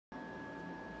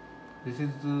This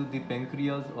is the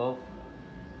pancreas of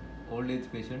old age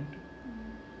patient,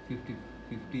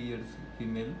 50 years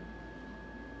female.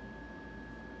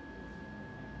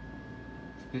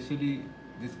 Especially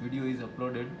this video is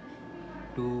uploaded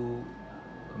to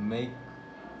make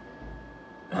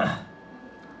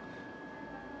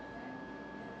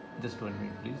just 1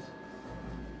 minute please.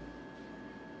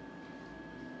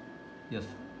 Yes,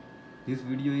 this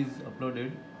video is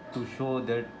uploaded to show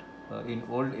that in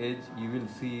old age you will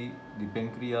see the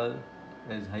pancreas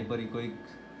as hyperechoic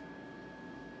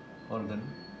organ.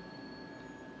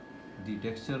 The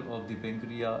texture of the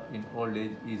pancreas in old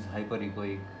age is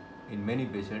hyperechoic in many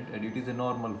patients, and it is a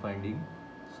normal finding.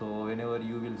 So whenever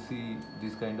you will see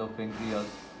this kind of pancreas,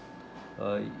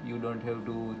 you don't have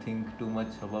to think too much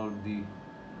about the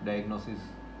diagnosis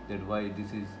that why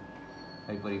this is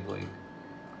hyperechoic.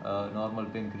 Normal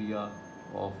pancreas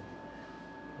of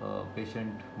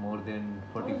patient more than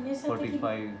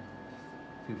 45,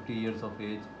 50 years of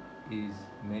age is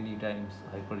many times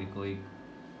hyperechoic.